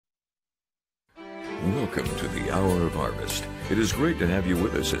Welcome to the Hour of Harvest. It is great to have you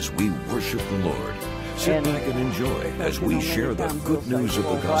with us as we worship the Lord. Sit back and enjoy as we share the good news of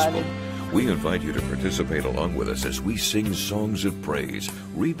the gospel. We invite you to participate along with us as we sing songs of praise,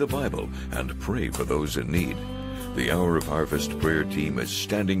 read the Bible, and pray for those in need. The Hour of Harvest prayer team is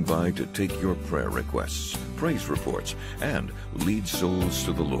standing by to take your prayer requests, praise reports, and lead souls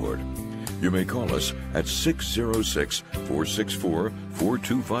to the Lord. You may call us at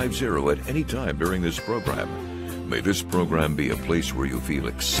 606-464-4250 at any time during this program. May this program be a place where you feel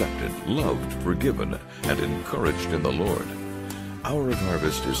accepted, loved, forgiven, and encouraged in the Lord. Hour of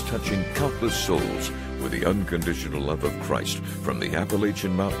Harvest is touching countless souls with the unconditional love of Christ from the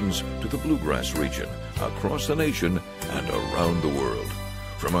Appalachian Mountains to the Bluegrass region, across the nation, and around the world.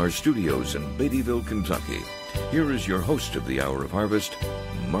 From our studios in Beattyville, Kentucky, here is your host of the Hour of Harvest,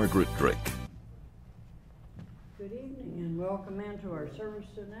 Margaret Drake. Good evening and welcome into our service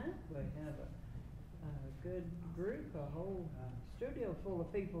tonight. We have a good group, a whole studio full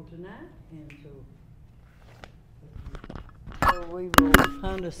of people tonight, and so we will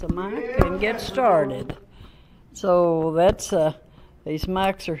find us a mic and get started. So that's these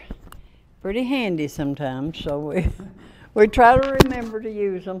mics are pretty handy sometimes, so we try to remember to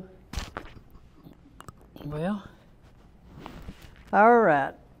use them. Well, all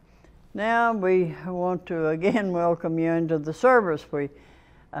right. Now we want to again welcome you into the service. We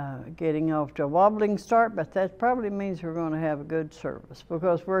getting off to a wobbling start, but that probably means we're going to have a good service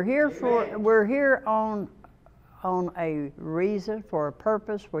because we're here on a reason, for a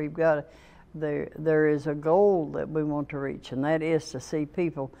purpose. We've got there is a goal that we want to reach, and that is to see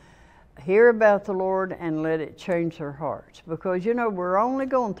people hear about the Lord and let it change their hearts. Because you know we're only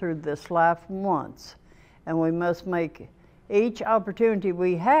going through this life once, and we must make each opportunity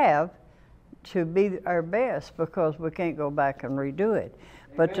we have to be our best, because we can't go back and redo it.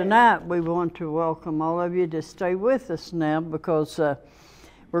 Amen. But tonight we want to welcome all of you to stay with us now, because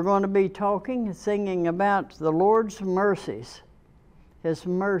we're going to be talking and singing about the Lord's mercies, His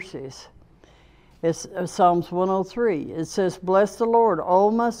mercies. It's Psalms 103. It says, "Bless the Lord,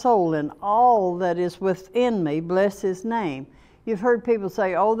 O my soul, and all that is within me, bless His name." You've heard people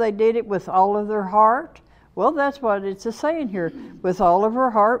say, oh, they did it with all of their heart. Well, that's what it's saying here. With all of our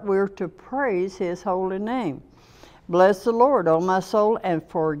heart, we're to praise His holy name. Bless the Lord, O my soul, and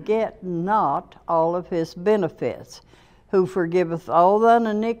forget not all of His benefits, who forgiveth all thine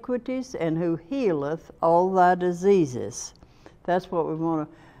iniquities, and who healeth all thy diseases. That's what we want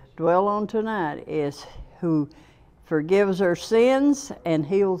to dwell on tonight, is who forgives our sins and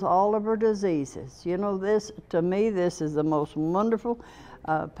heals all of our diseases. You know, this, to me, this is the most wonderful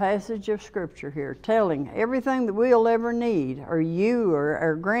passage of Scripture here, telling everything that we'll ever need, or you or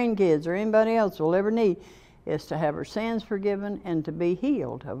our grandkids or anybody else will ever need, is to have our sins forgiven and to be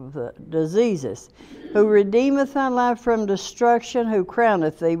healed of the diseases. Who redeemeth thy life from destruction, who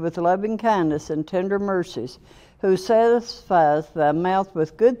crowneth thee with loving kindness and tender mercies, who satisfies thy mouth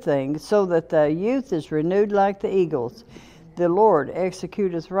with good things, so that thy youth is renewed like the eagles. The Lord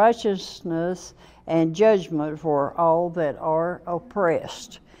executeth righteousness and judgment for all that are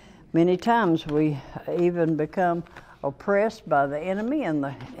oppressed. Many times we even become oppressed by the enemy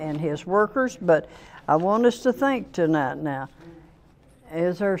and his workers, but I want us to think tonight now,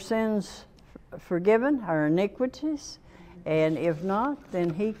 is our sins forgiven, our iniquities? And if not,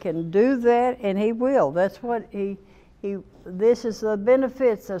 then He can do that, and He will. That's what this is the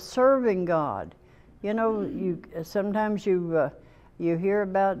benefits of serving God. You know, sometimes you hear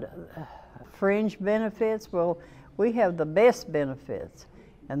about fringe benefits. Well, we have the best benefits,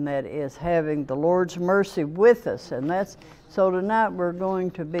 and that is having the Lord's mercy with us. And so tonight we're going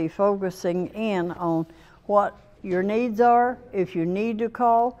to be focusing in on what your needs are. If you need to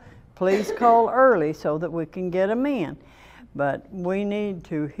call, please call early so that we can get them in. But we need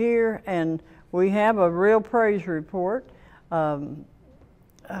to hear, and we have a real praise report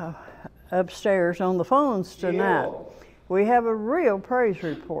upstairs on the phones tonight. Yeah. We have a real praise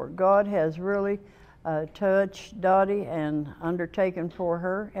report. God has really touched Dottie and undertaken for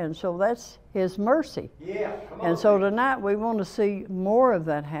her, and so that's His mercy. Yeah, and so tonight we want to see more of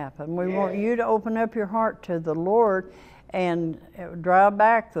that happen. We want you to open up your heart to the Lord and drive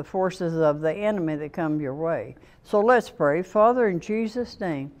back the forces of the enemy that come your way. So let's pray. Father, in Jesus'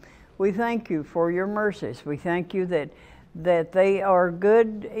 name, we thank You for Your mercies. We thank You that they are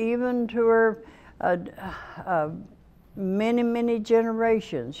good even to our many, many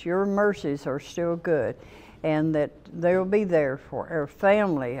generations. Your mercies are still good, and that they'll be there for our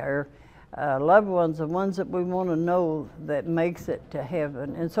family, our loved ones, the ones that we want to know that makes it to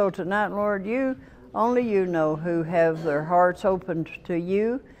heaven. And so tonight, Lord, only You know who have their hearts opened to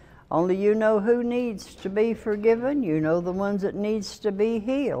You, Only you know who needs to be forgiven. You know the ones that needs to be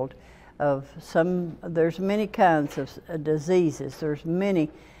healed. There's many kinds of diseases. There's many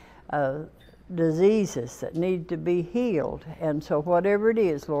diseases that need to be healed. And so whatever it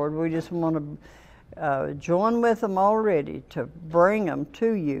is, Lord, we just want to join with them already to bring them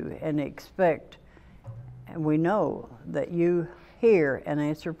to you and expect. And we know that you hear and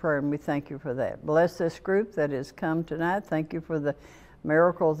answer prayer, and we thank you for that. Bless this group that has come tonight. Thank you for the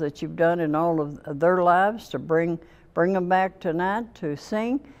miracles that you've done in all of their lives to bring them back tonight to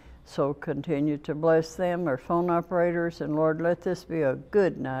sing. So continue to bless them, our phone operators, and Lord, let this be a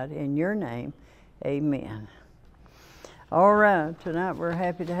good night in your name. Amen. All right, tonight we're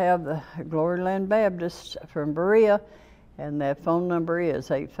happy to have the Gloryland Baptist from Berea, and that phone number is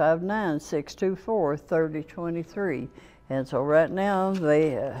 859-624-3023. And so right now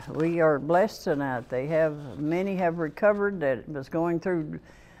we are blessed tonight. Many have recovered that was going through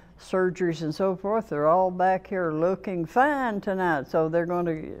surgeries and so forth. They're all back here looking fine tonight, so they're going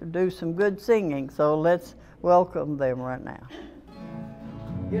to do some good singing. So let's welcome them right now.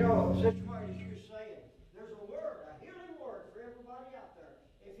 You know, Sister Margaret, as you were saying, there's a word, a healing word for everybody out there.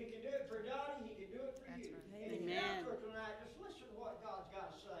 If he can do it for Dottie, he can do it for you. Right. And if you're out there tonight, just listen to what God's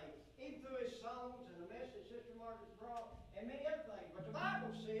got to say, even through his songs and the message Sister Margaret's brought and many other things. But the Bible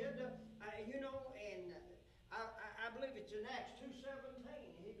said, you know, and I believe it's in Acts 2:17.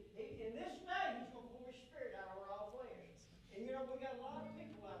 In this day, he's going to pour his spirit out over all flesh. And you know, we got a lot of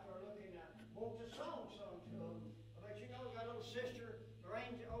people out there looking at, want a song sung to them. But you know, we got a little sister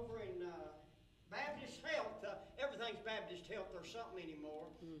arranged over in Baptist Health. Everything's Baptist Health or something anymore.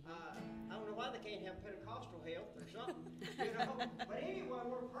 I don't know why they can't have Pentecostal Health or something, you know. But anyway,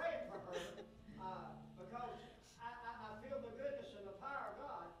 we're praying for her because I feel the goodness and the power of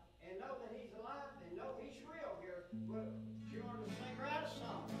God and know that he's alive and know he's real here. But she wanted to sing her out a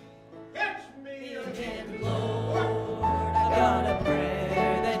song. It's me again, Lord. I got a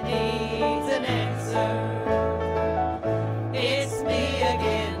prayer that needs an answer. It's me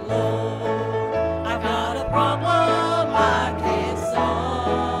again, Lord. I got a problem I can't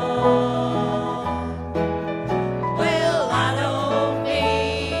solve. Well, I don't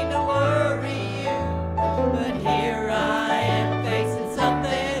mean to worry you, but here I am facing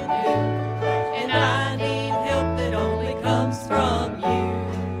something new, and I need help that only comes from you.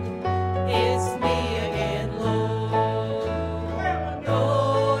 It's me again, Lord.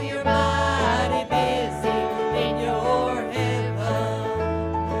 Oh, you're mighty busy in your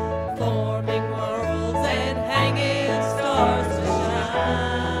heaven, forming worlds and hanging stars to shine.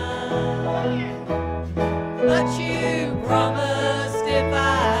 But you promised if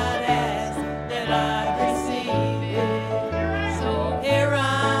I'd ask that I'd receive it. So here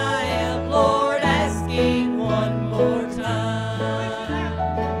I am, Lord, asking one more time.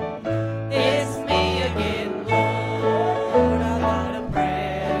 It's me again, Lord. I got a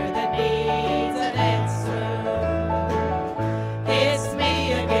prayer that needs an answer. It's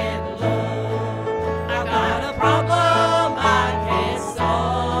me again, Lord. I got a problem I can't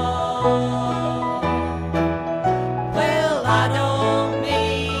solve. Well, I don't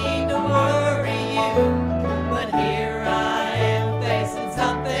mean to worry you, but here I am facing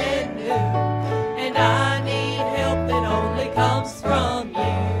something new, and I need help that only comes from you.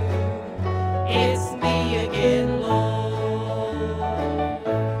 It's me again, Lord.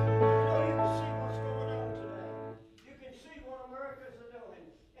 You know, you can see what's going on today. You can see what America's doing.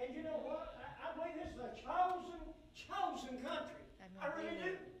 And you know what? I believe this is a chosen country. I really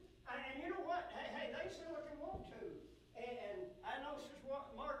do. And you know what? Hey, they say what they want to. And I know this is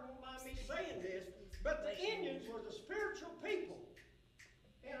what Martin won't mind me saying this, but the Indians were the spiritual people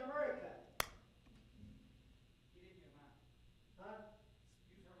in America. Huh?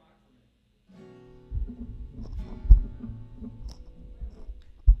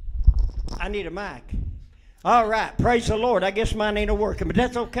 I need a mic. All right, praise the Lord. I guess mine ain't working, but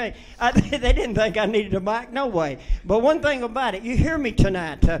that's okay. They didn't think I needed a mic, no way. But one thing about it, you hear me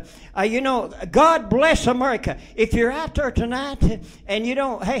tonight. You know, God bless America. If you're out there tonight and you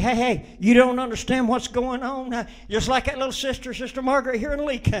don't, hey, you don't understand what's going on, just like that little Sister Margaret here in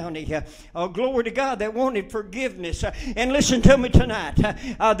Lee County. Oh, glory to God, that wanted forgiveness. And listen to me tonight.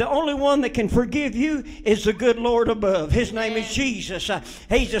 The only one that can forgive you is the good Lord above. His name is Jesus.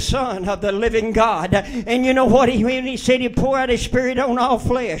 He's the Son of the living God. And you know what? He said he'd pour out his Spirit on all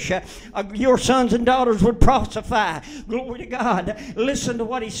flesh. Your sons and daughters would prophesy. Glory to God. Listen to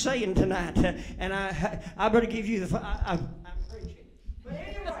what he's saying tonight. And I better give you the... I'm preaching. But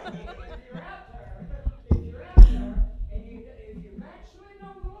anyway, if you're out there and if you're backsliding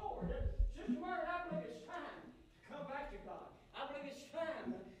on the Lord, Sister Margaret, I believe it's time to come back to God. I believe it's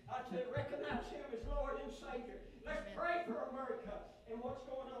time to Savior. Let's pray for America and what's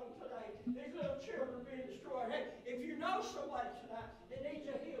going on today. These little children are being destroyed. Hey, if you know somebody tonight that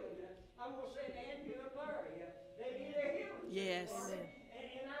needs a healing, I'm going to say to Andy and Larry, they need a healing. Yes.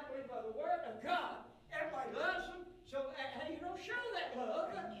 And I believe by the Word of God, everybody loves them. So, show that love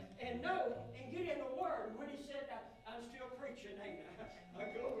and know and get in the Word. When he said, I'm still preaching, ain't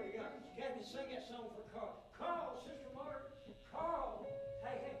I? Glory to God. You got to sing that song for Carl. Carl, Sister Margaret, Carl,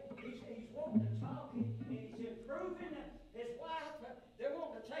 hey, he's wanting to talk, and he's improving. His wife, they're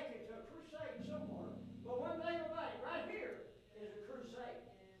wanting to take him to a crusade somewhere. But one thing about it, right here is a crusade.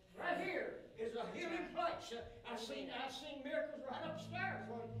 Right here is a healing place. I've seen miracles right upstairs.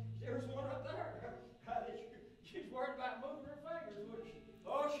 There's one up there. She's worried about moving her fingers, wouldn't she?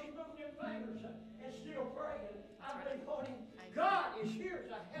 Oh, she's moving her fingers and still praying. I believe on him. God is here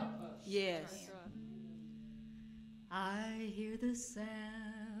to help us. Yes. I hear the sound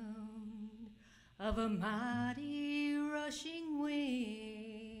of a mighty rushing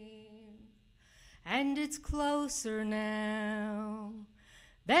wind, and it's closer now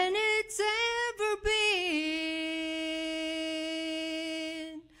than it's ever been.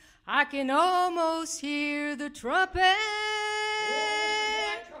 I can almost hear the trumpet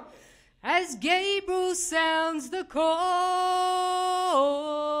as Gabriel sounds the chord.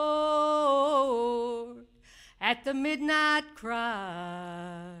 At the midnight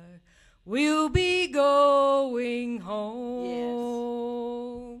cry, we'll be going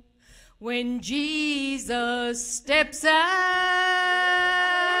home. Yes. When Jesus steps out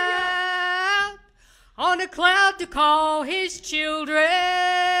on a cloud to call his children,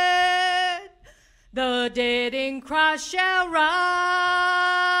 the dead in Christ shall rise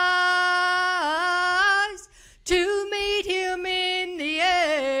to meet him in the air.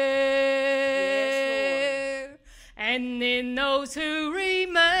 Yes, and then those who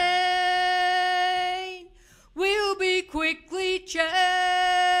remain will be quickly changed.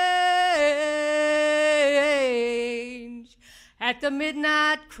 At the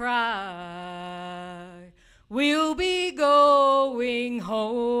midnight cry, we'll be going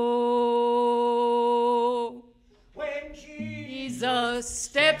home. When Jesus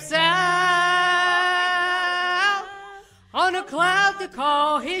steps out on a cloud to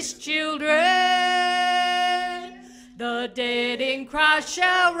call his children, the dead in Christ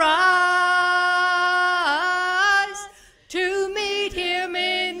shall rise to meet him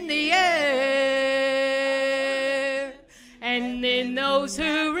in the air. And then those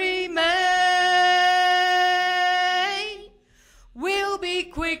who remain will be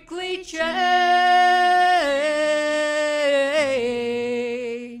quickly changed.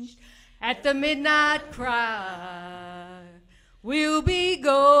 At the midnight cry, we'll be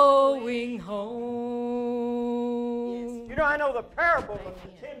going home. You know, I know the parable of the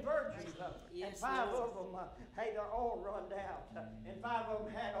 10 virgins, and 5 of them, their oil run out, and 5 of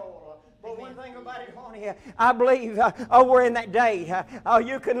them had oil. But one thing about it, honey, I believe we're in that day.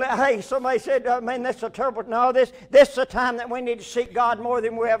 You can, somebody said, man, that's a terrible. No, this is a time that we need to seek God more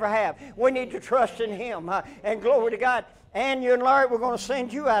than we ever have. We need to trust in Him, and glory to God. And you and Larry, we're going to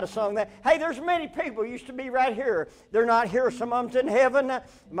send you out a song. Hey, there's many people used to be right here. They're not here. Some of them's in heaven.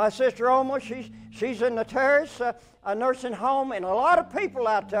 My sister Oma, she's in the terrace, a nursing home, and a lot of people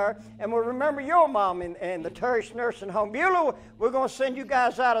out there. And we'll remember your mom in the terrace nursing home. Beulah, we're going to send you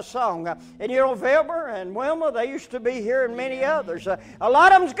guys out a song. And you know, Wilbur and Wilma, they used to be here, and many others. A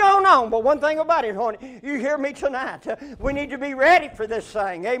lot of them's gone on, but one thing about it, honey, you hear me tonight. We need to be ready for this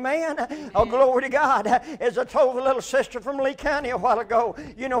thing. Amen? Oh, glory to God. As I told the little sister from Lee County a while ago,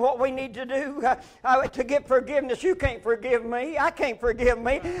 you know what we need to do to get forgiveness. You can't forgive me. I can't forgive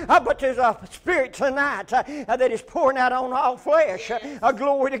me. But there's a spirit tonight that is pouring out on all flesh.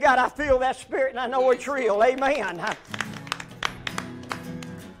 Glory to God. I feel that spirit and I know it's real. Amen.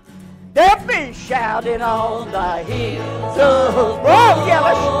 They'll be shouting on the hills of glory.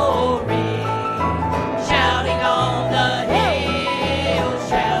 Shouting on the hills,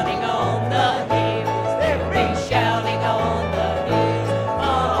 shouting on the hills. They'll be shouting on the hills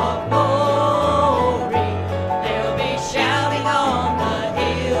of glory. They'll be shouting on the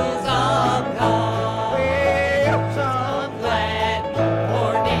hills of God. Well, Some glad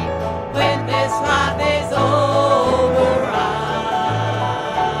morning when this life is over,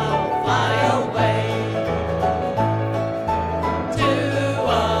 I'll fly away to a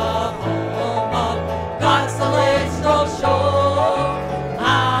home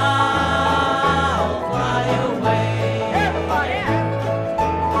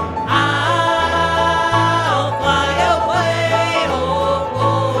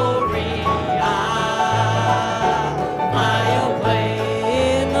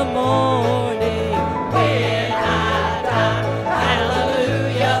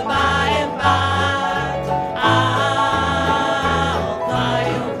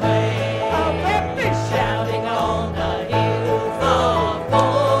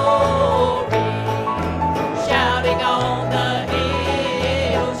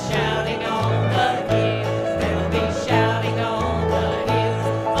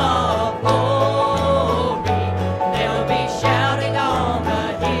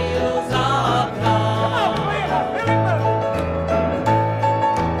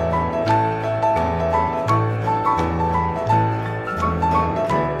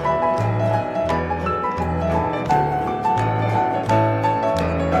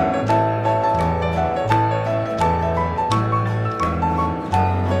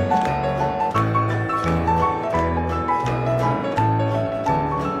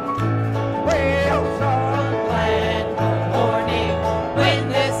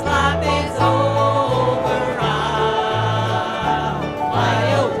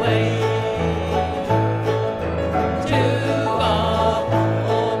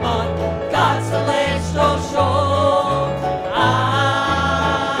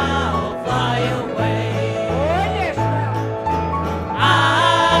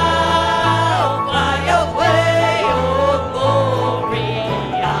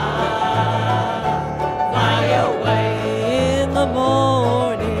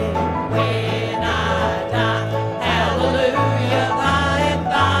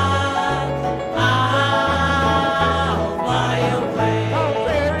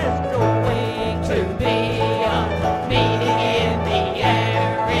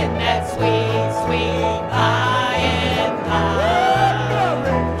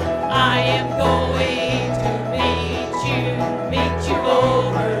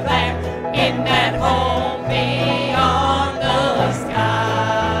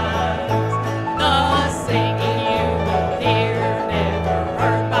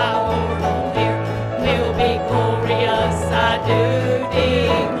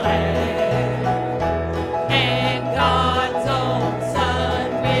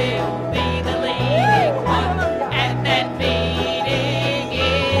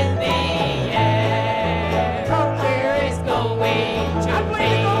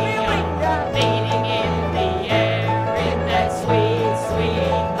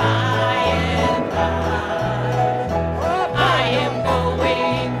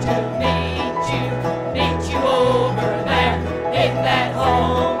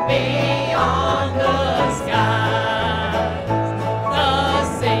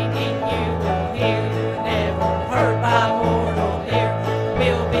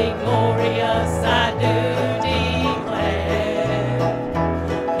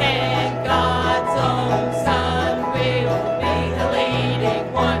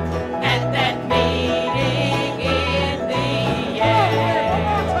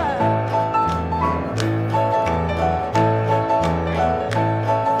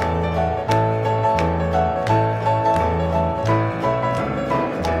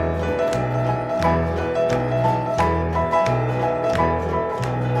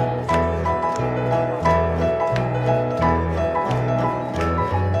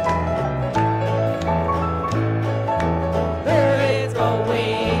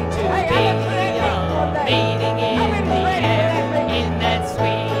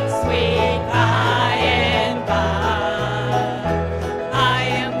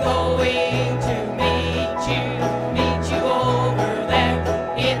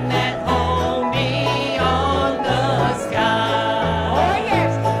in that home beyond the sky. Oh,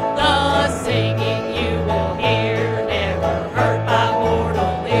 yes. The singing you will hear, never heard by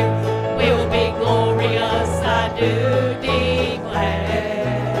mortal ear, will be glorious, I do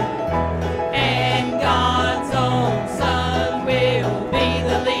declare. And God's own Son will be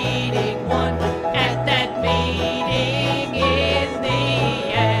the leading one at that meeting in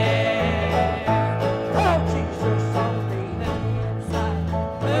the air. Oh, Jesus on the Inside,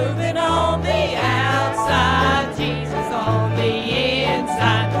 moving on the outside, Jesus on the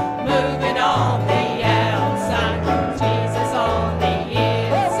inside, moving on the outside, Jesus on the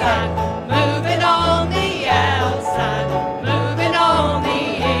inside, moving on the outside, moving on the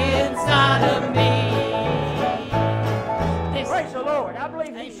inside of me. This Praise the Lord. I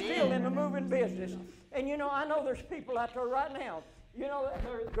believe He's Amen. still in the moving business. And you know, I know there's people out there right now. You know,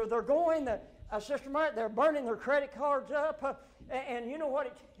 they're going, Sister Margaret, they're burning their credit cards up. And you know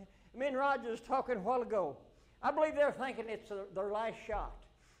what? Me and Roger was talking a while ago. I believe they're thinking it's their last shot.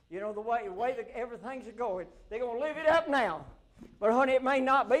 You know, the way that everything's going. They're going to live it up now. But honey, it may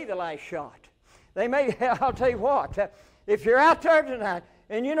not be the last shot. They may, I'll tell you what, if you're out there tonight,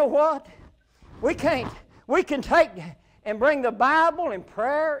 and you know what? We can take and bring the Bible and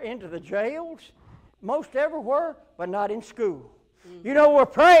prayer into the jails, most everywhere, but not in school. You know, we're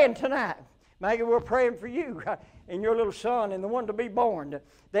praying tonight. Maggie, we're praying for you and your little son and the one to be born,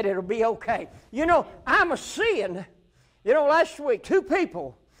 that it'll be okay. You know, I'm seeing, you know, last week, 2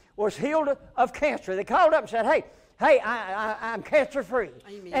 people was healed of cancer. They called up and said, hey, I'm cancer-free.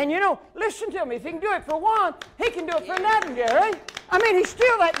 Amen. And you know, listen to me. If He can do it for one, He can do it for another, Gary. I mean, He's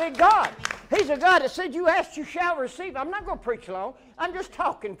still that big God. He's a God that said, you ask, you shall receive. I'm not going to preach long. I'm just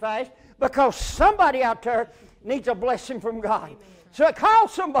talking fast because somebody out there needs a blessing from God. Amen. So I call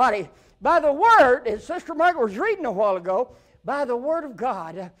somebody by the Word, as Sister Margaret was reading a while ago, by the Word of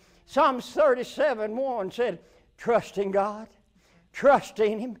God. Psalms 37:1 said, trust in God, trust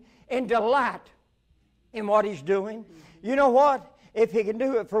in Him, and delight in what He's doing. You know what? If He can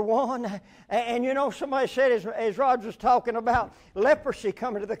do it for one, and you know, somebody said, as Rod was talking about leprosy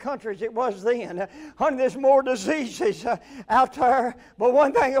coming to the country as it was then, honey, there's more diseases out there, but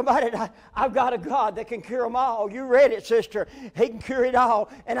one thing about it, I've got a God that can cure them all. You read it, sister. He can cure it all,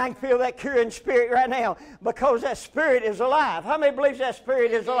 and I can feel that curing spirit right now because that spirit is alive. How many believes that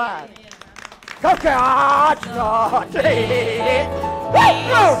spirit is alive? Okay, God's not dead.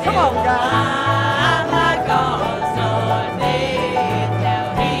 Woo! Come on, guys. My God's not dead,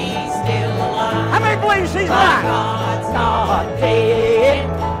 now He's still alive. How many believes He's My alive? God's not dead,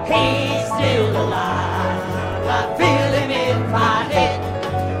 He's still alive. I feel Him in my head,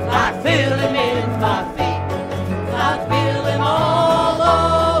 I feel Him in my feet, I feel Him all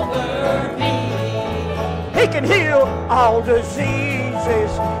over me. He can heal all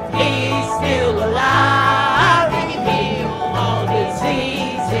diseases. He's still alive, He can heal all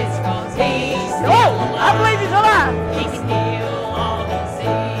diseases, 'cause He's still Oh, I alive. believe He's alive. He can heal all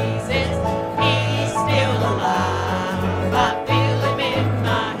diseases. He's still alive. I feel Him in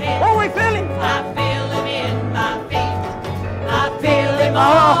my head. Oh, we feel Him. I feel Him in my feet. I feel Him all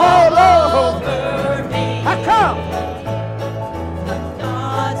Oh, over me. how come?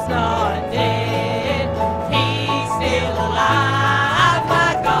 God's not dead. He's still alive.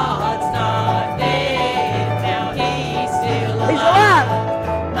 My God's not dead. Now He's still alive. He's alive.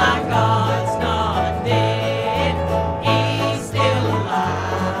 My God's not dead, He's still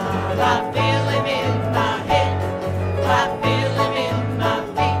alive. I feel Him in my head, I feel Him in my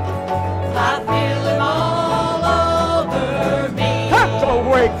feet, I feel Him all over me.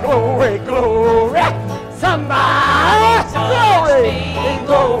 Glory, glory, glory. Somebody touch Glory, me,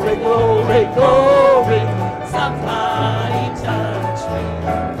 glory, glory, glory. somebody touch me,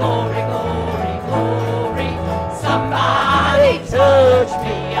 glory, glory, glory. Somebody touch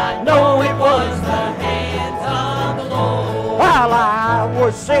me, I know it was the hands of the Lord. While I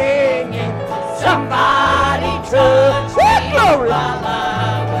was singing, Somebody touch me Glory. while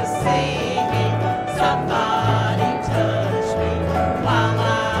I was singing. Somebody touch me while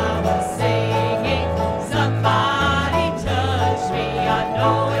I was singing. Somebody touch me. I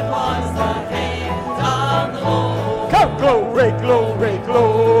know it was the hands of the Lord. come, glory, glory,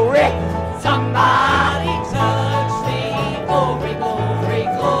 glory. Somebody touch me. Glory, glory,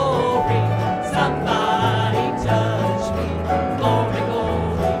 glory. Somebody touch me. Glory,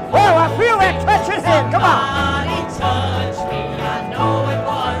 glory. Oh, I feel that touching hand. Come on. Somebody touch me. I know it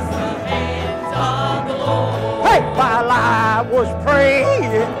was the hands of the Lord. Hey, while I was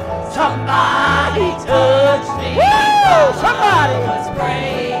praying, Somebody touch me. Woo! While Somebody. I was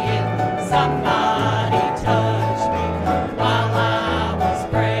praying. Somebody touch me while I was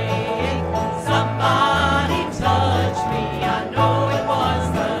praying.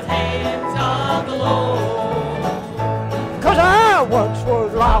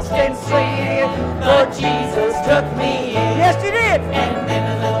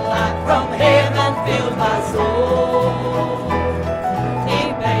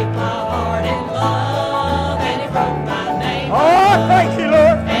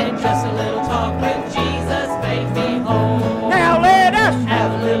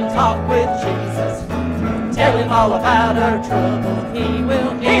 talk with Jesus. Tell him all about our trouble. He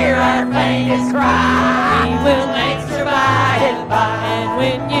will hear our faintest cry. He will answer by and by. And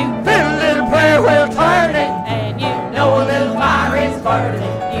when you feel a little prayer will turn it, and you know a little fire is burning,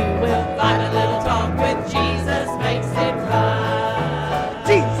 you will find a little talk with Jesus makes it right.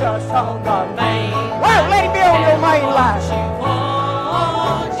 Jesus on the main. Well, let him be on your main line.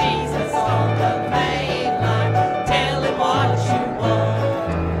 Jesus on the main line. Tell him what you want.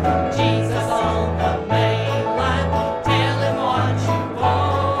 Jesus on the main line. Tell him what you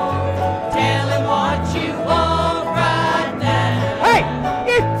want. Tell him what you want right now. Hey,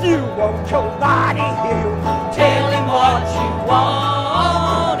 if you want your body healed, tell him what you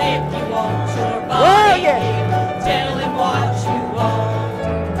want. If you want your body well, yes. healed, tell him what you want.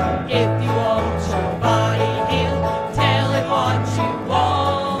 If you want your body healed, tell him what you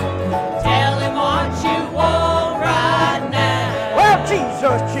want. Tell him what you want right now. Well,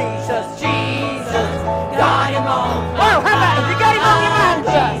 Jesus, Jesus, Jesus, got him on my well, how about if you got him on your mind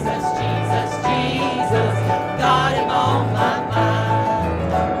today? Jesus, Jesus, Jesus, got him on my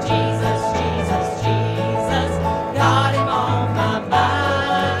mind. Jesus, Jesus, Jesus, got him on my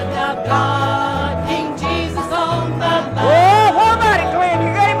mind. I've got King Jesus on my mind. Oh, what about it, Glenn? You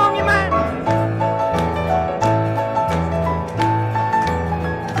got him on your mind?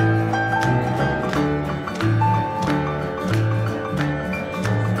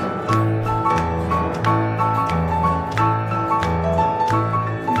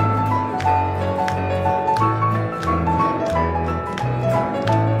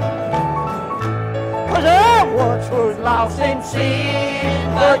 Cause I once was lost in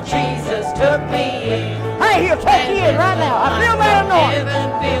Sin, but Jesus took me in. Hey, he'll take you in right now. I feel that anointing.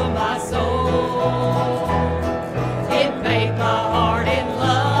 Heaven filled my soul. It made my heart in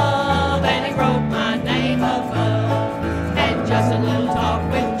love, and it wrote my name above. And just a little talk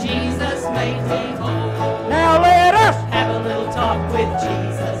with Jesus made me whole. Now let us. Have a little talk with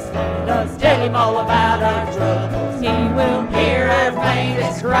Jesus. Let us tell him all about our troubles. He will hear our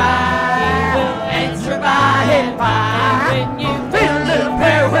faintest cry. He will answer by and by. And when you feel a little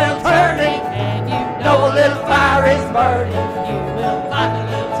prayer will turning, and you know a little fire is burning, you will find a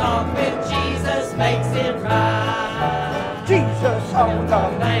little talk with Jesus makes it right. Jesus on the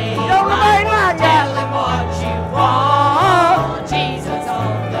Main on the main line, tell guys. him what you want. Jesus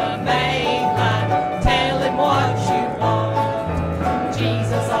on the main line. Tell him what you want.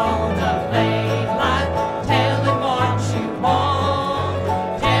 Jesus on the main line. Tell him what you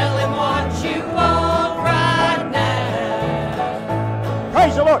want. Tell him what you want right now.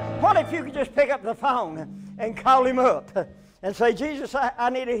 Praise the Lord. What if you could just pick up the phone and call him up and say, Jesus, I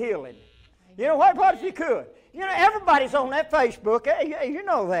need a healing. You know what if you could? You know, everybody's on that Facebook. You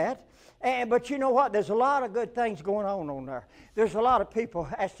know that. But you know what? There's a lot of good things going on there. There's a lot of people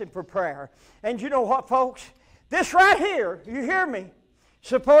asking for prayer. And you know what, folks? This right here, you hear me?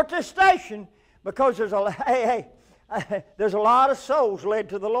 Support this station because there's there's a lot of souls led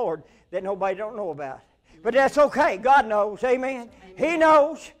to the Lord that nobody don't know about. But that's okay. God knows. Amen. He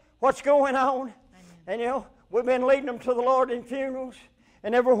knows what's going on. And you know, we've been leading them to the Lord in funerals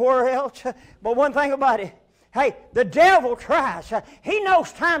and everywhere else. But one thing about it, hey, the devil tries. He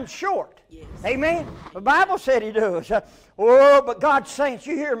knows time's short. Yes. Amen. The Bible said he does. Oh, but God's saints,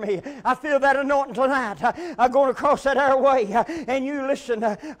 you hear me. I feel that anointing tonight. I'm going across that airway. And you listen.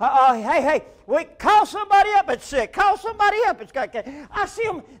 Hey, wait, call somebody up that's sick. Call somebody up that's got cancer. I see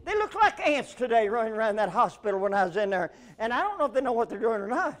them. They look like ants today running around that hospital when I was in there. And I don't know if they know what they're doing or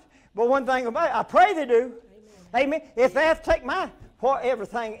not. But one thing about it, I pray they do. Amen. If they have to take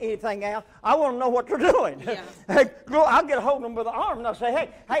anything out, I want to know what they're doing. Yeah. I'll get a hold of them with the arm and I'll say,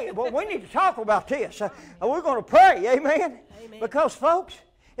 hey, well, we need to talk about this. We're going to pray, amen? Because, folks,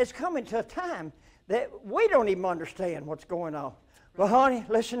 it's coming to a time that we don't even understand what's going on. Well, honey,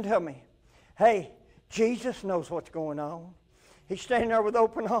 listen to me. Hey, Jesus knows what's going on. He's standing there with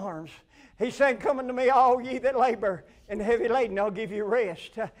open arms. He's saying, come unto me, all ye that labor and heavy laden, I'll give you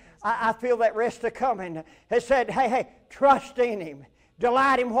rest. I feel that rest a coming. He said, hey, trust in him.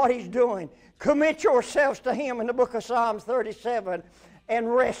 Delight in what he's doing. Commit yourselves to him in the book of Psalms 37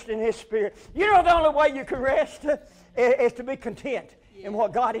 and rest in his spirit. You know the only way you can rest is to be content in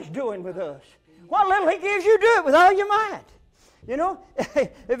what God is doing with us. What little he gives you, do it with all your might. You know,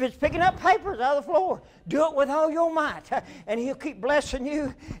 if it's picking up papers out of the floor, do it with all your might. And he'll keep blessing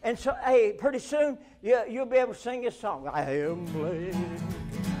you. And so, hey, pretty soon, you'll be able to sing his song. I am blessed.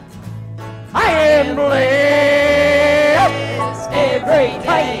 I am blessed. Every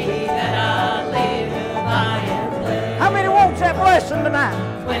day that I live, I am blessed. How many wants that blessing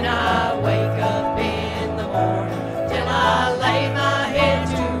tonight? When I wake up in the morning, till I lay my head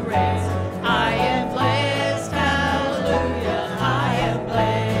to rest.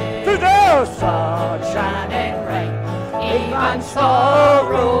 find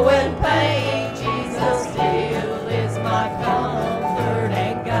sorrow and pain, Jesus still is my comfort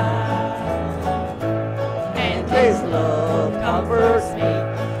and guide. And His love comforts me,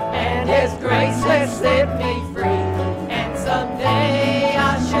 and His grace has set me free. And someday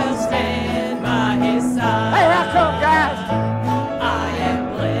I shall stand by His side. Hey, how come, guys? I am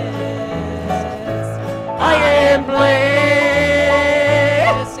blessed. I am blessed.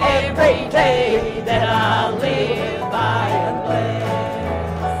 Every day that I live, I am blessed.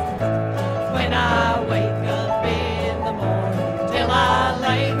 When I wake up in the morning till I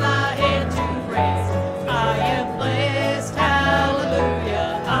lay my head to rest, I am blessed.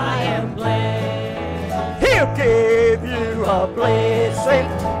 Hallelujah, I am blessed. He'll give you a blessing.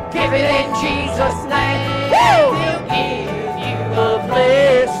 Give it in Jesus' name. Woo! He'll give you a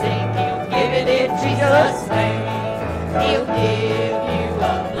blessing. He'll give it in Jesus' name. He'll give you a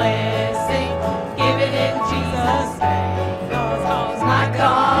blessing. Give it in Jesus' name. 'Cause my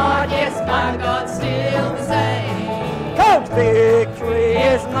God, yes, my God's still the same. 'Cause victory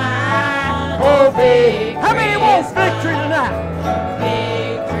is mine. Oh, victory. How many wants victory tonight?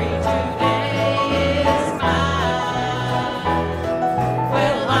 Victory today is mine.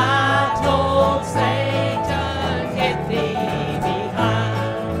 Well, I told Satan, get thee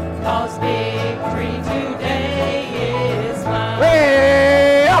behind, 'cause victory today is mine.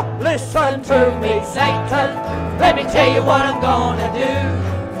 Well, listen to me, Satan, let me tell you what I'm gonna do.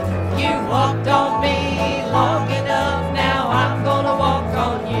 You walked on me long enough, now I'm gonna walk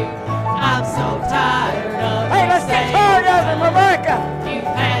on you. I'm so tired of Hey, you let's get saying tired of it, Rebecca.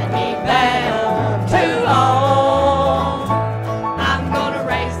 you've had me bound too long. I'm gonna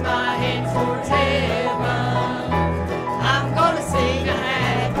raise my hands towards heaven. I'm gonna sing a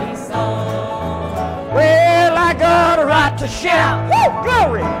happy song. Well, I got a right to shout. Woo,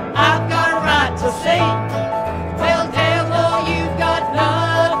 glory. I've got a right to sing. Well, devil, you've got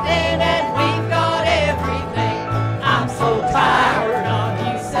nothing and we've got everything. I'm so tired of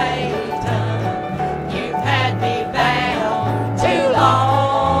you, Satan. You've had me bound too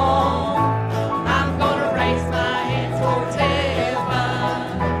long. I'm gonna raise my hands towards heaven.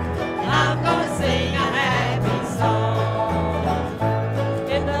 I'm gonna sing a happy song.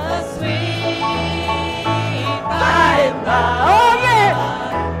 In the sweet by and by. Oh, yeah.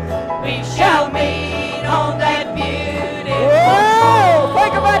 We shall meet on that beautiful Whoa, shore.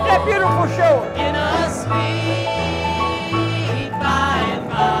 think about that beautiful shore. In a sweet by and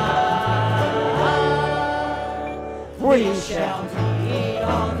by. We shall meet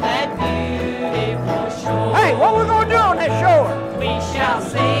on that beautiful shore. Hey, what we gonna do on that shore? We shall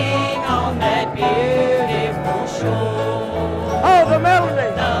sing on that beautiful shore. Oh, the melody.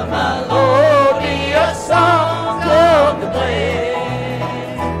 The melodious songs of the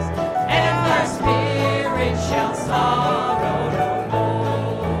blessed, and our spirit shall sorrow no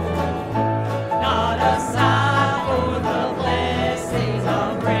more. Not a sigh for the blessings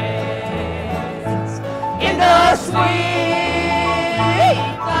of rest. In the sweet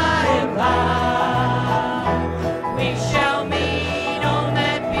by and by, we shall meet on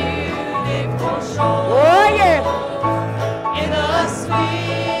that beautiful shore. Oh, yeah. In the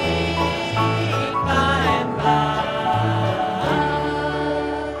sweet by and by,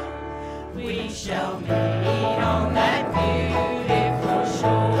 we shall meet on that beautiful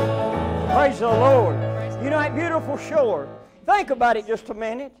shore. Praise the Lord. You know that beautiful shore. Think about it just a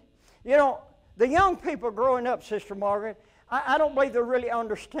minute. You know, the young people growing up, Sister Margaret, I don't believe they're really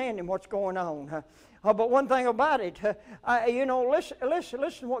understanding what's going on. But one thing about it, you know, listen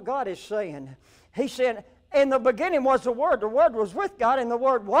to what God is saying. He said, in the beginning was the Word was with God, and the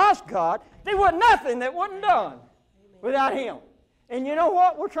Word was God. There was nothing that wasn't done without Him. And you know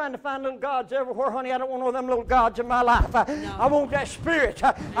what? We're trying to find little gods everywhere, honey. I don't want one of them little gods in my life. I want that Spirit.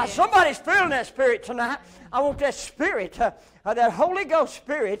 Somebody's feeling that Spirit tonight. I want that Spirit, that Holy Ghost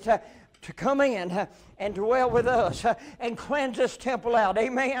Spirit, to come in and dwell with us and cleanse this temple out.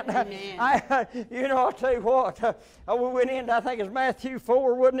 Amen. Amen. You know, I'll tell you what. We went into, I think it's Matthew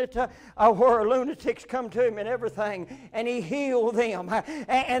 4, wasn't it? Where lunatics come to him and everything, and he healed them.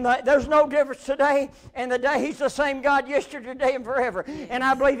 And there's no difference today and the day. He's the same God yesterday, today, and forever. Yes. And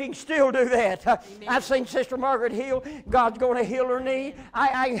I believe He can still do that. Amen. I've seen Sister Margaret heal. God's going to heal her knee.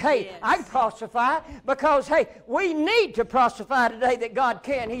 Hey, Yes. I can prophesy because, hey, we need to prophesy today that God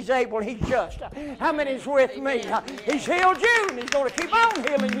can. He's able. He's just. How many is with me? Amen. He's healed you, and He's going to keep on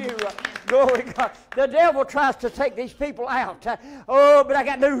healing you. Glory to God. The devil tries to take these people out. Oh, but I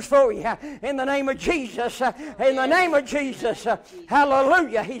got news for you. In the name of Jesus. In the name of Jesus.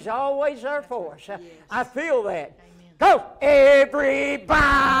 Hallelujah. He's always there for us. I feel that. Go.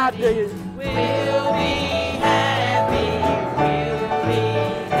 Everybody. We'll be happy.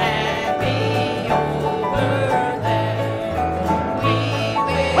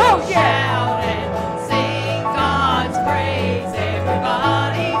 Oh, yeah. shout and sing God's praise.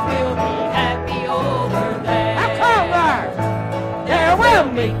 Everybody will be happy over there. Now come there. There will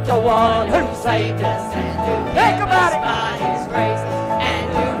meet the one who saved us and who Think kept about us it. by His grace, and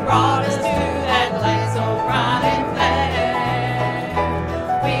who brought us to that land so bright and fair.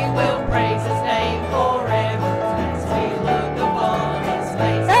 We will praise His name forever as we look upon His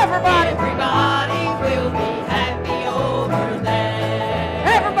face. Everybody. Everybody will be happy over there.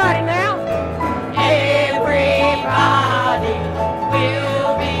 Everybody now. Everybody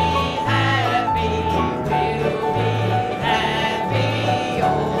will be happy, will be happy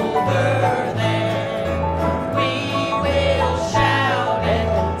over there. We will shout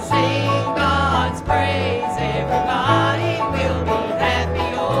and sing God's praise. Everybody will be happy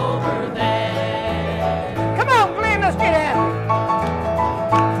over there. Come on, Glenn, let's get happy.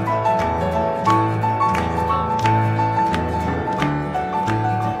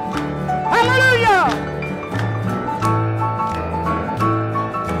 Hallelujah.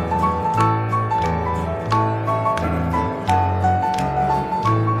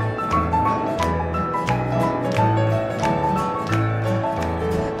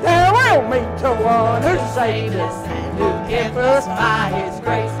 There will meet the one who saved us And who kept us by His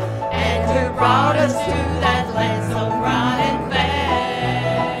grace, and who brought us to that land so bright and fair.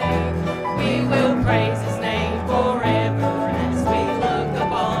 We will praise His name forever as we look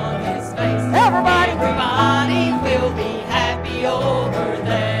upon His face. Everybody. Everybody will be happy over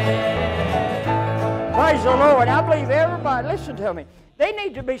there. Praise the Lord. I believe everybody, listen to me, they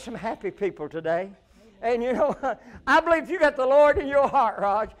need to be some happy people today. And you know, I believe if you got the Lord in your heart,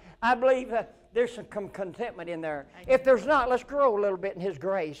 Raj, I believe there's some contentment in there. If there's not, let's grow a little bit in His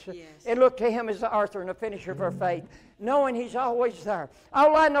grace and look to Him as the author and the finisher of our faith, knowing He's always there.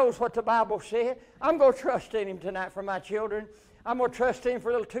 All I know is what the Bible said. I'm going to trust in Him tonight for my children. I'm going to trust in Him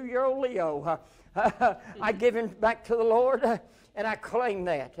for little 2-year-old Leo. I give him back to the Lord, and I claim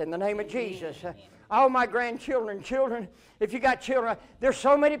that in the name of Jesus. All my grandchildren, children, if you got children, there's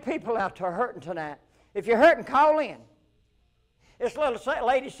so many people out there hurting tonight. If you're hurting, call in. This little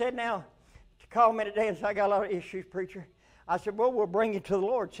lady said now, to call me today and said, I got a lot of issues, preacher. I said, well, we'll bring you to the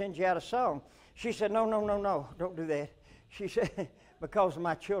Lord, send you out a song. She said, no, don't do that. She said, because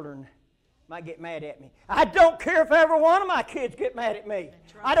my children might get mad at me. I don't care if every one of my kids get mad at me.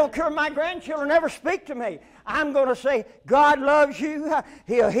 I don't care if my grandchildren ever speak to me. I'm going to say, God loves you.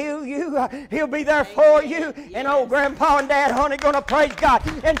 He'll heal you. He'll be there for you. And old Grandpa and Dad, honey, going to praise God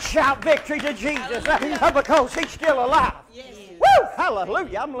and shout victory to Jesus because He's still alive. Yes. Woo!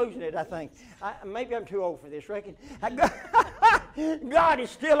 Hallelujah. I'm losing it, I think. Maybe I'm too old for this, reckon. God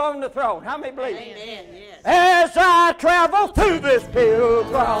is still on the throne. How many believe it? Amen. Yes. As I travel through this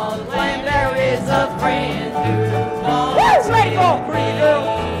pilgrim Land there is a friend who walks let it go, with pretty me. girl.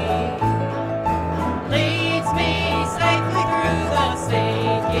 Leads me safely through the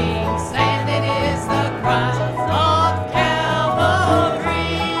sinking sand. It is the cross of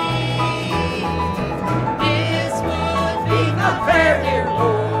Calvary. This would be my prayer, dear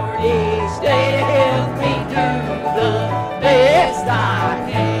Lord, each day to help me do the best I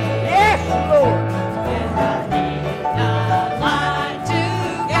can. Yes, Lord. And I need thy light to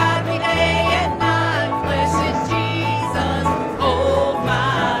guide me day and night. Blessed Jesus, hold my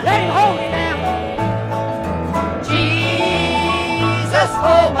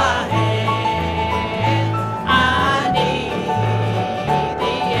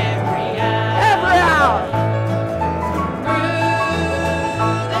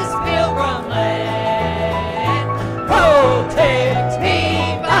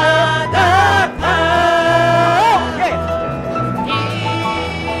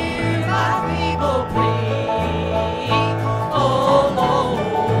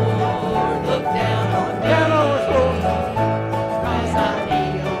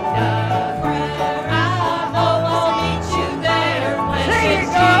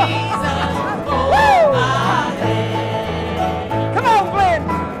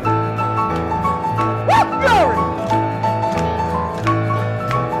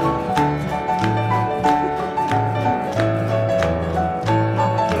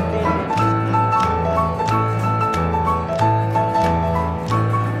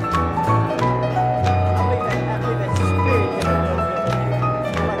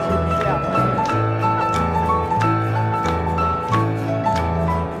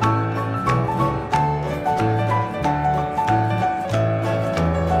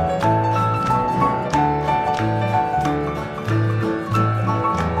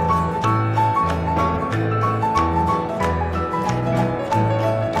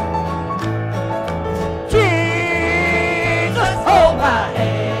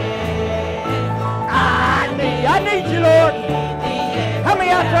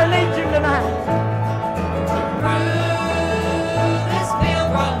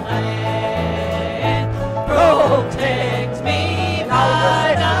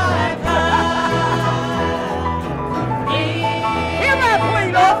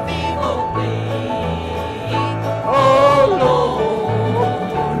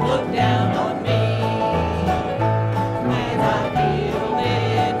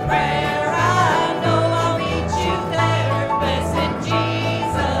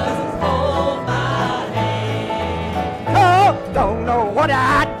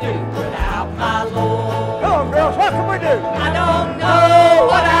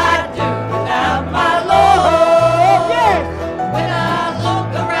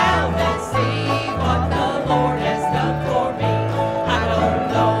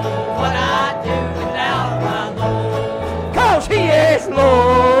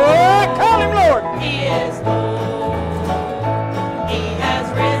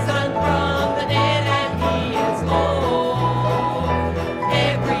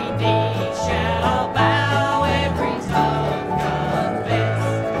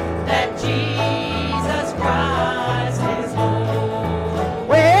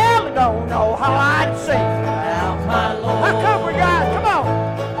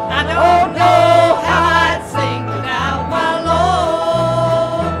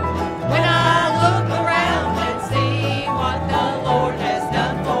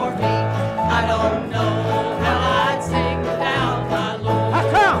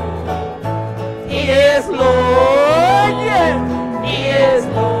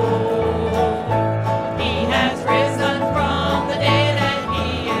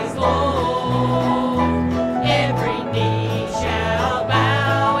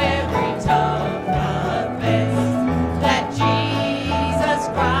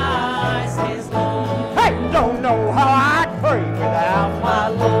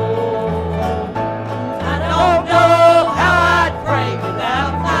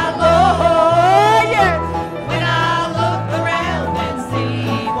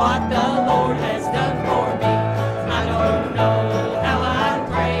what the Lord has done for me. I don't know how I'd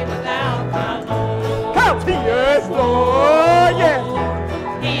pray without my Lord. 'Cause He is Lord, yes.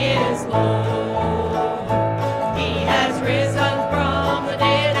 He is Lord. He has risen from the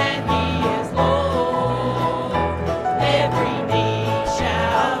dead and He is Lord. Every knee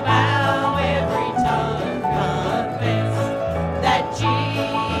shall bow, every tongue confess that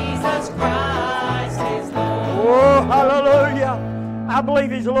Jesus Christ is Lord. Oh, hallelujah. I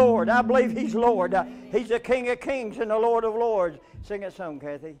believe He's Lord. I believe He's Lord. He's the King of Kings and the Lord of Lords. Sing that song,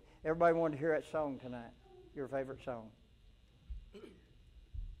 Kathy. Everybody wanted to hear that song tonight. Your favorite song.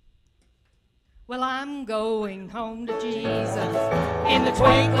 Well, I'm going home to Jesus in the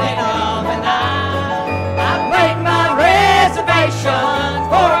twinkling of an eye. I've made my reservation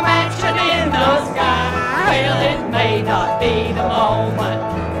for a mansion in the sky. Well, it may not be the moment,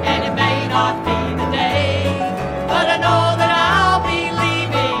 and it may not be the day, but I know that I'll be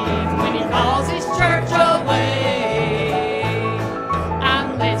leaving when He calls His church away.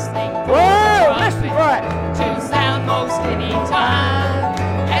 I'm listening for Whoa, the listen trumpet right. to sound most any time,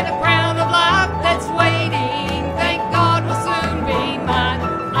 and a crown of life that's waiting, thank God, will soon be mine.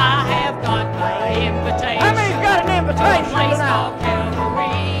 I have got my invitation. How many's got an To a invitation place tonight? called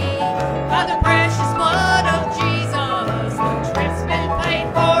Calvary. By the precious blood of Jesus, the trip's been paid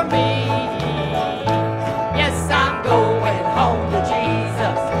for me. Yes, I'm going home to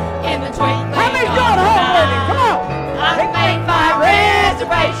Jesus in the twinkling How many's of going an home with Him? eye. Come on. I've made my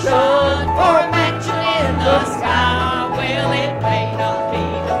reservation for a mansion in the sky. Well, it may not be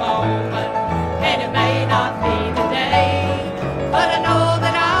the moment, and it may not be the day, but I know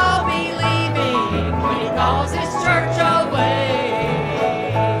that I'll be leaving when He calls His church away.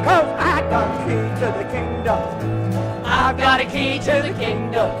 'Cause I got a key to the kingdom. I've got a key to the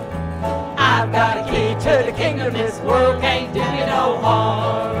kingdom. I've got a key to the kingdom. This world can't do me no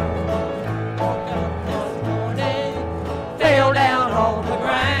harm. Woke up this morning, fell down on the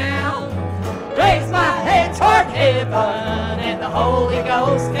ground, raised my head toward heaven, and the Holy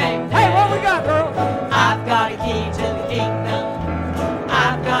Ghost came down. Hey, what we got, girl? I've got a key to the kingdom.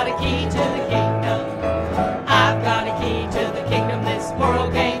 I've got a key to the kingdom. I've got a key to the kingdom. This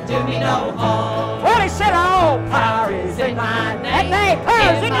world can't do me no harm. Well, He said all power Power is is in in my my name. name. That name,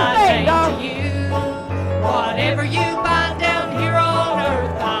 power is in my His name, name dog. to you. Whatever you bind down here on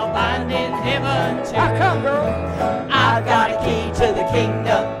earth, I'll bind in heaven too. How come, girl? I've got a key to the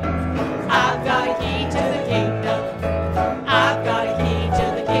kingdom. I've got a key to the kingdom. I've got a key to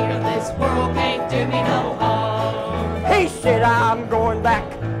the kingdom. This world can't do me no harm. He said, I'm going back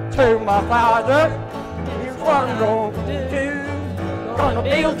to my Father. Here's what I'm going to do. Gonna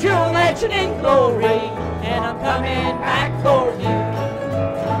build you a mansion in glory, and I'm coming back for you.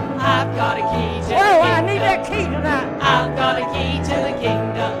 I've got a key to the Oh, kingdom. I need that key tonight. I've got a key to the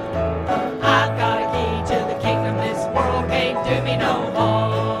kingdom. I've got a key to the kingdom. This world can't do me no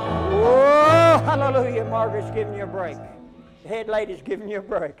harm. Oh, hallelujah. Margaret's giving you a break. The head lady's giving you a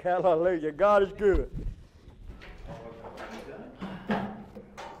break. Hallelujah. God is good.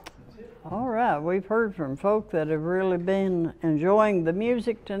 All right, we've heard from folk that have really been enjoying the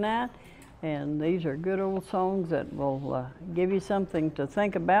music tonight, and these are good old songs that will give you something to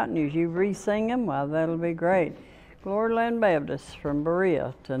think about, and as you re-sing them, well, that'll be great. Gloryland Baptist from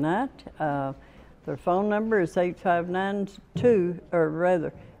Berea tonight. Their phone number is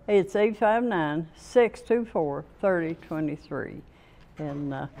 859-624-3023.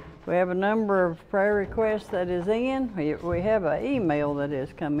 And we have a number of prayer requests that is in. We have an email that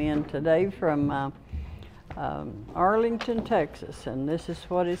has come in today from Arlington, Texas, and this is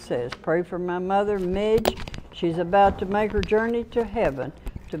what it says. Pray for my mother, Midge. She's about to make her journey to heaven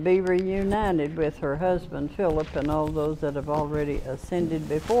to be reunited with her husband, Philip, and all those that have already ascended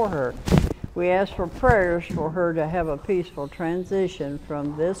before her. We ask for prayers for her to have a peaceful transition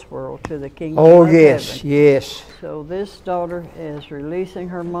from this world to the kingdom Oh, of yes, heaven. yes. So this daughter is releasing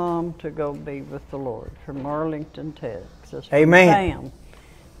her mom to go be with the Lord from Arlington, Texas. from Amen. Pam.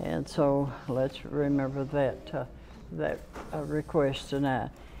 And so let's remember that request tonight.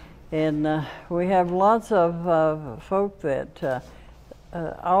 And we have lots of folk that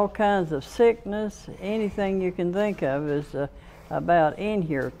all kinds of sickness, anything you can think of is about in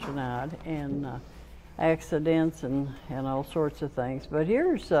here tonight, and accidents and all sorts of things. But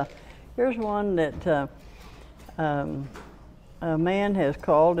here's one that a man has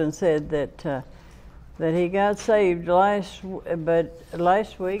called and said that he got saved last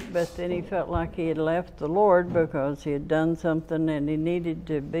week, but then he felt like he had left the Lord because he had done something and he needed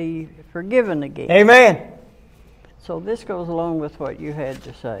to be forgiven again. Amen. So this goes along with what you had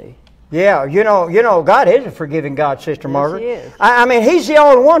to say. Yeah, you know, God is a forgiving God, Sister Margaret. He is. I mean, He's the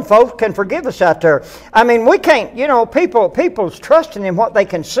only one, folks, can forgive us out there. I mean, we can't, people's trusting in what they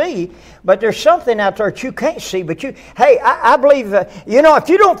can see, but there's something out there that you can't see. But I believe, if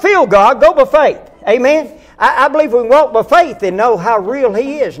you don't feel God, go by faith. Amen? I believe we walk by faith and know how real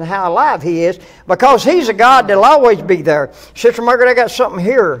He is and how alive He is, because He's a God that'll always be there. Sister Margaret, I got something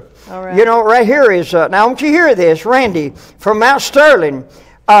here. All right. Right here is, now I want you to hear this, Randy from Mount Sterling.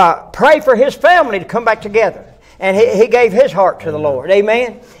 Pray for his family to come back together. And he gave his heart to the Lord.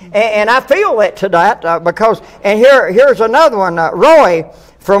 Amen? And I feel that tonight because, and here's another one, Roy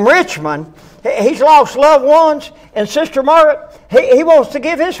from Richmond. He's lost loved ones. And Sister Margaret, he wants to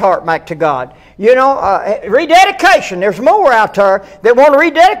give his heart back to God. Rededication. There's more out there that want to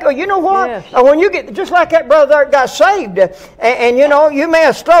rededicate. You know what? Yes. When you get, just like that brother that got saved, and you may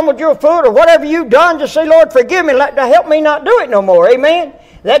have stumbled your foot or whatever you've done, just say, Lord, forgive me. Help me not do it no more. Amen?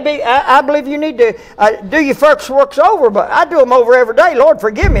 I believe you need to do your first works over, but I do them over every day. Lord,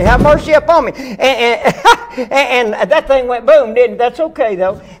 forgive me. Have mercy upon me. And that thing went boom, didn't it? That's okay,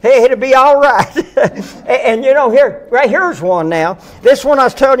 though. It'll be all right. And here's one now. This one I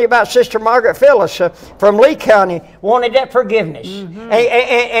was telling you about, Sister Margaret Phyllis from Lee County wanted that forgiveness. Mm-hmm.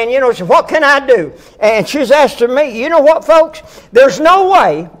 And so what can I do? And she's asking me, you know what, folks? There's no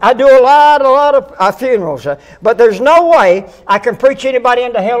way, I do a lot of funerals, but there's no way I can preach anybody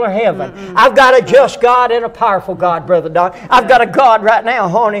into hell or heaven. Mm-mm. I've got a just God and a powerful God, Brother Don. I've got a God right now,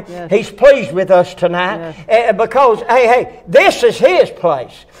 honey. Yes. He's pleased with us tonight. Yes. Because, hey, this is His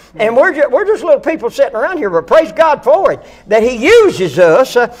place. And we're just little people sitting around here, but praise God for it, that He uses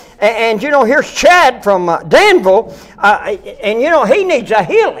us. Here's Chad from Danville, and he needs a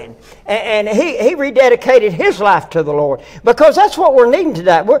healing. And he rededicated his life to the Lord, because that's what we're needing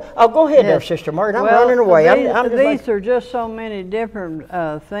today. Go ahead there, Sister Margaret. I'm running away. These are just so many different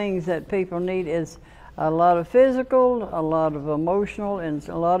things that people need. Is a lot of physical, a lot of emotional, and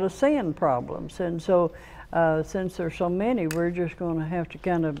a lot of sin problems. And so since there's so many, we're just going to have to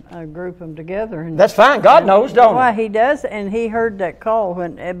kind of group them together. And that's fine. God knows, don't He? Why He does, and He heard that call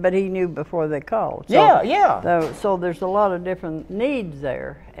but He knew before they called. So, yeah. So there's a lot of different needs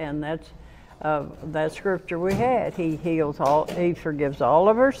there, and that's that scripture we had. He heals all. He forgives all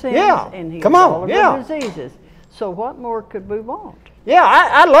of our sins, and He heals all of our diseases. So what more could we want? Yeah,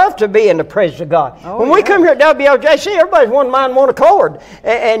 I love to be in the presence of God. When we come here at WLJC, everybody's one mind, one accord.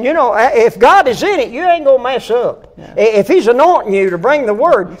 And if God is in it, you ain't going to mess up. Yeah. If He's anointing you to bring the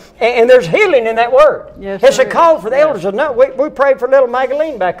Word, and there's healing in that Word. Yes, it's a call for the elders. We prayed for little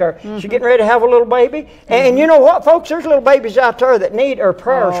Magdalene back there. Mm-hmm. She's getting ready to have a little baby. Mm-hmm. And you know what, folks? There's little babies out there that need our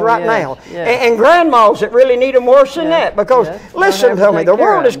prayers right now. Yes. And grandmas that really need them worse than that. Because, listen to me, the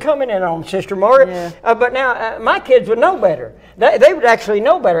world is coming in on Sister Margaret. Yeah. But now, my kids would know better. They would actually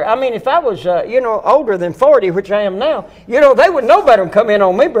know better. I mean, if I was, older than 40, which I am now, they would know better than come in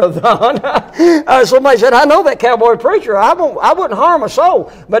on me, Brother Don. Somebody said, I know that cowboy preacher. I wouldn't harm a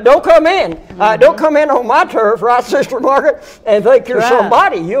soul, but don't come in. Don't come in on my turf, right, Sister Margaret, and think you're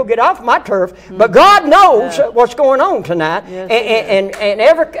somebody. You'll get off my turf. But God knows what's going on tonight.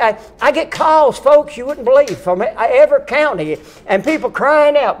 Yes, I get calls, folks, you wouldn't believe, from every county, and people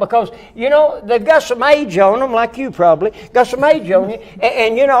crying out because, they've got some age on them, like you probably, got some age on you.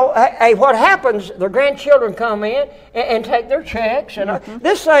 And hey, what happens, their grandchildren come in and take their checks. And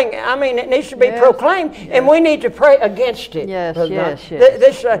this thing, it needs to be proclaimed, and we need to pray against it. Yes.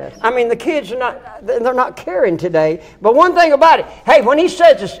 The kids they're not caring today. But one thing about it, hey, when He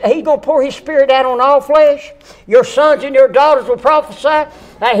says this, He's going to pour His Spirit out on all flesh, your sons and your daughters will prophesy.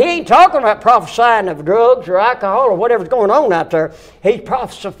 Now, He ain't talking about prophesying of drugs or alcohol or whatever's going on out there. He's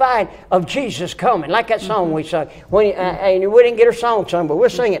prophesying of Jesus coming, like that song we sang. And we didn't get our song sung, but we'll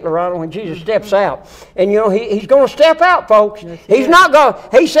sing it, Loretta, when Jesus steps out. And He's going to step out, folks. Yes, He's not going.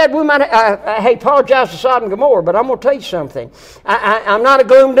 He said we might. Apologize to Sodom and Gomorrah, but I'm going to tell you something. I'm not a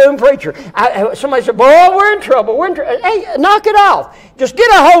gloom doom preacher. Somebody said, "Boy, we're in trouble. Hey, knock it off. Just get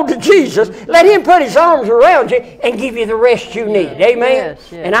a hold of Jesus. Let Him put His arms around you and give you the rest you need." Amen.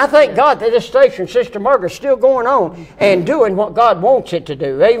 Yes, and I thank God that this station, Sister Margaret, is still going on and doing what God wants it to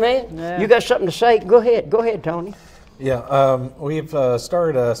do. Amen. Yeah. You got something to say? Go ahead, Tony. Yeah, we've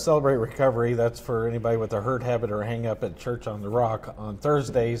started a Celebrate Recovery. That's for anybody with a hurt habit or hang up at Church on the Rock on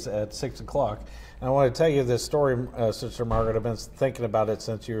Thursdays at 6 o'clock. And I want to tell you this story, Sister Margaret. I've been thinking about it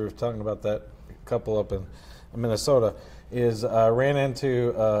since you were talking about that couple up in Minnesota. Ran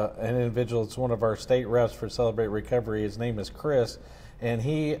into an individual that's one of our state reps for Celebrate Recovery. His name is Chris, and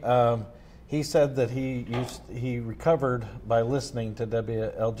he said that he recovered by listening to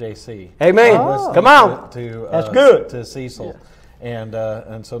WLJC. Amen. Come on. That's good. To Cecil.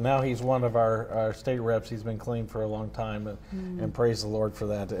 And so now he's one of our state reps. He's been clean for a long time, and praise the Lord for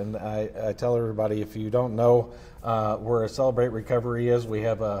that. And I tell everybody, if you don't know where a Celebrate Recovery is, we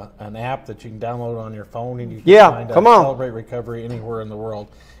have an app that you can download on your phone, and you can find Celebrate Recovery anywhere in the world.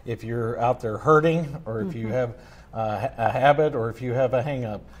 If you're out there hurting, or if you have a habit, or if you have a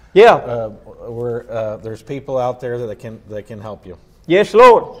hang-up, there's people out there that can help you. Yes,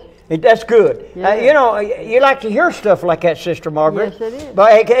 Lord. That's good. Yeah. You like to hear stuff like that, Sister Margaret. Yes, it is.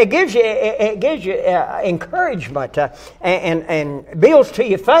 But it gives you encourament and builds to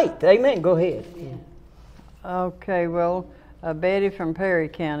your faith. Amen. Go ahead. Okay, well, Betty from Perry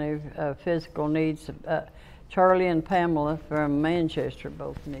County, physical needs. Charlie and Pamela from Manchester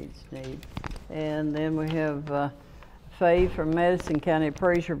both need. And then we have Faye from Madison County,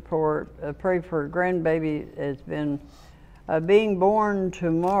 praise report. Pray for a grandbaby has been being born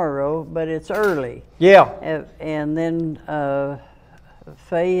tomorrow, but it's early. Yeah. And then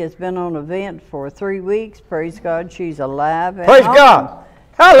Faye has been on a vent for 3 weeks. Praise God, she's alive. Praise God.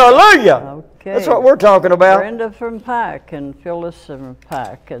 Hallelujah. Okay. That's what we're talking about. Brenda from Pike and Phyllis from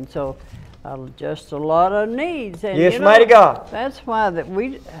Pike. And so just a lot of needs. And yes, mighty God. That's why that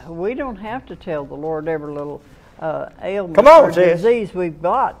we don't have to tell the Lord every little ailment or disease we've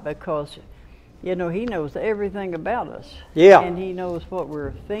got, because he knows everything about us. Yeah. And he knows what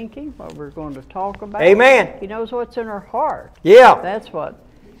we're thinking, what we're going to talk about. Amen. He knows what's in our heart. Yeah. That's what.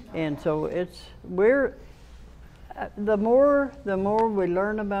 And so the more we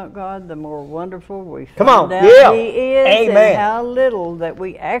learn about God, the more wonderful we find out He is. Amen. And how little that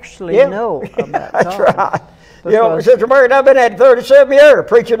we actually know about That's God. right. Sister Margaret, I've been at 37 years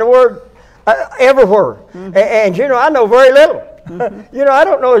preaching the Word everywhere. And I know very little. I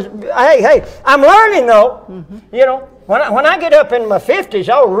don't know. Hey, I'm learning though. When I get up in my 50s,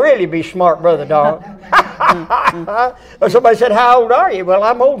 I'll really be smart, Brother Dog. Somebody said, "How old are you?" Well,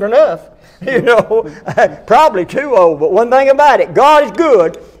 I'm old enough. Probably too old. But one thing about it, God is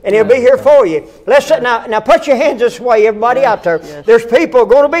good, and He'll be here for you. Now put your hands this way, everybody out there. Yes. There's people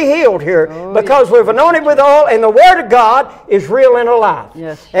going to be healed here because we've anointed with oil, and the Word of God is real and alive.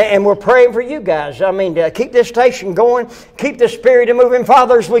 Yes. And we're praying for you guys. I mean, keep this station going. Keep the Spirit moving.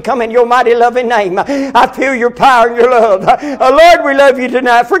 Father, as we come in your mighty loving name, I feel your power and your love. Lord, we love you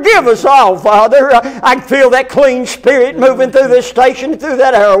tonight. Forgive us all, Father. I can feel that clean Spirit moving through this station, through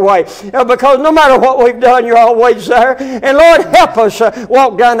that airway. Because no matter what we've done, you're always there. And Lord, help us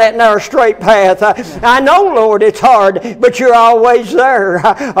walk down that narrow, straight path. I know, Lord, it's hard, but you're always there.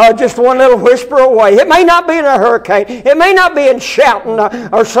 Just one little whisper away. It may not be in a hurricane. It may not be in shouting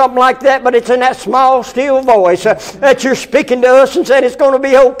or something like that, but it's in that small, still voice that you're speaking to us and saying it's going to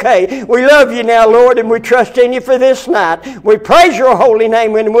be okay. We love you now, Lord, and we trust in you for this night. We praise your holy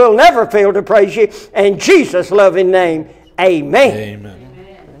name, and we'll never fail to praise you. In Jesus' loving name, amen. Amen.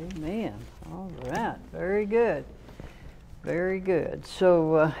 All right. Very good. Very good.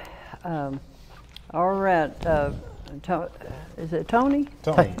 So, all right. Is it Tony?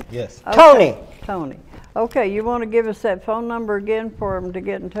 Tony, yes. Okay. Tony. Okay, you want to give us that phone number again for him to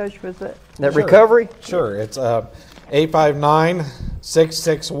get in touch with it? That recovery? Sure. It's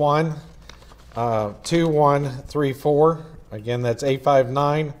 859-661-2134. Again, that's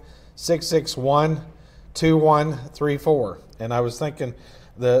 859-661-2134. And I was thinking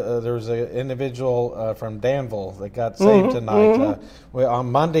there was an individual from Danville that got saved tonight.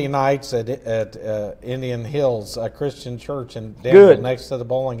 On Monday nights at Indian Hills, a Christian church in Danville, next to the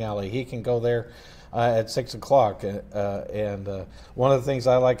bowling alley. He can go there at 6 o'clock. And one of the things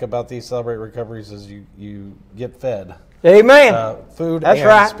I like about these Celebrate Recoveries is you get fed. Amen. Food That's and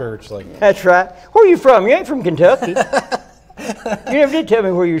right. spiritually. That's right. Where are you from? You ain't from Kentucky. You never did tell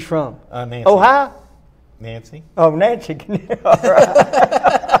me where you was from. Nancy. Ohio? Nancy. Oh, Nancy. All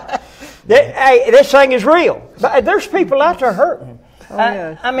right. Hey, this thing is real. But there's people out there hurting.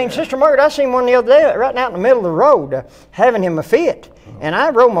 I mean, Sister Margaret, I seen one the other day right out in the middle of the road having him a fit. And I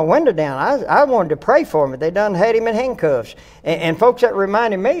rolled my window down. I wanted to pray for him, but they done had him in handcuffs. And folks, that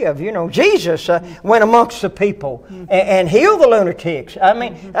reminded me of, Jesus went amongst the people and healed the lunatics. I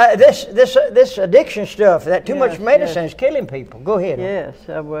mean, this addiction stuff, that too much medicine is killing people. Go ahead. Yes.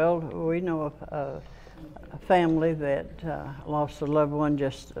 Well, we know a family that lost a loved one.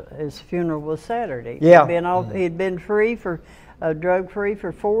 Just his funeral was Saturday. Yeah. He'd been drug-free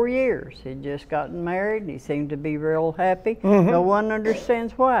for 4 years. He'd just gotten married, and he seemed to be real happy. No one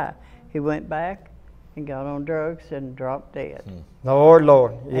understands why. He went back and got on drugs and dropped dead. Lord.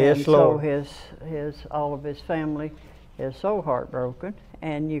 Yes, and Lord. So all of his family is so heartbroken,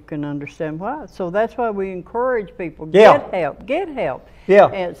 and you can understand why. So that's why we encourage people, get help. Yeah.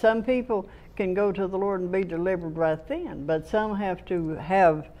 And some people can go to the Lord and be delivered right then, but some have to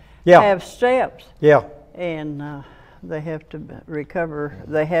have steps. Yeah. And they have to recover.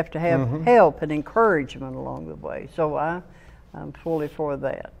 They have to have help and encouragement along the way. So I'm fully for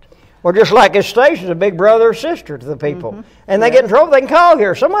that. Well, just like this station's a big brother or sister to the people. And they get in trouble, they can call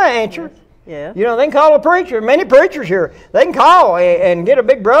here. Somebody answer. Yes. You know, they can call a preacher. Many preachers here, they can call and get a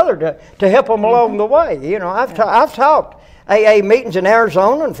big brother to help them along the way. You know, I've taught AA meetings in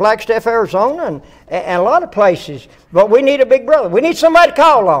Arizona and Flagstaff, Arizona, and a lot of places. But we need a big brother. We need somebody to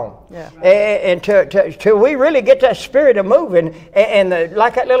call on. Yeah. And till we really get that spirit of moving,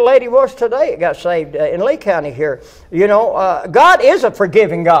 like that little lady was today that got saved in Lee County here. You know, God is a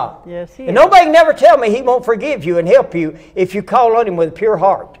forgiving God. Yes, He is. And nobody can never tell me He won't forgive you and help you if you call on Him with a pure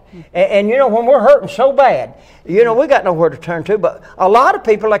heart. And you know, when we're hurting so bad, you know, we got nowhere to turn to. But a lot of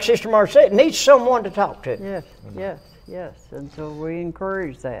people, like Sister Margaret said, need someone to talk to. Yes, yes, yes. And so we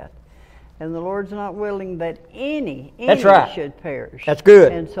encourage that. And the Lord's not willing that any That's right. should perish. That's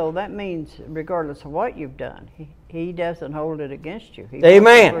good. And so that means, regardless of what you've done, He doesn't hold it against you. He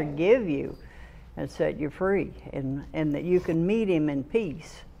Amen. wants to forgive you and set you free, and that you can meet Him in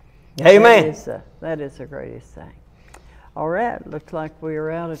peace. Amen. That is the greatest thing. All right, looks like we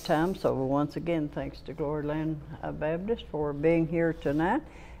are out of time. So once again, thanks to Gloryland Baptist for being here tonight,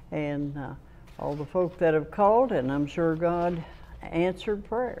 and all the folk that have called, and I'm sure God answered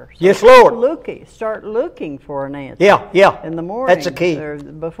prayer. So yes, Lord. Start looking for an answer. Yeah. In the morning. That's the key.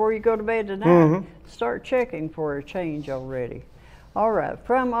 Before you go to bed tonight, start checking for a change already. All right,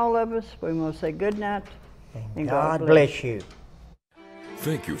 from all of us, we must say good night, and God bless you.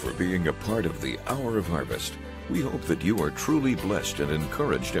 Thank you for being a part of the Hour of Harvest. We hope that you are truly blessed and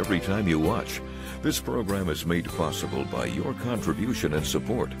encouraged every time you watch. This program is made possible by your contribution and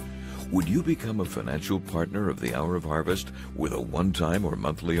support. Would you become a financial partner of the Hour of Harvest with a one-time or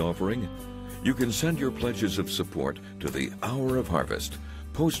monthly offering? You can send your pledges of support to the Hour of Harvest,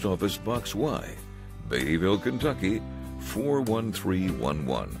 Post Office Box Y, Beattyville, Kentucky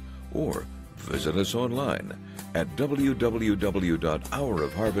 41311, or visit us online at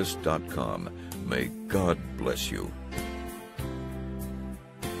www.hourofharvest.com. May God bless you.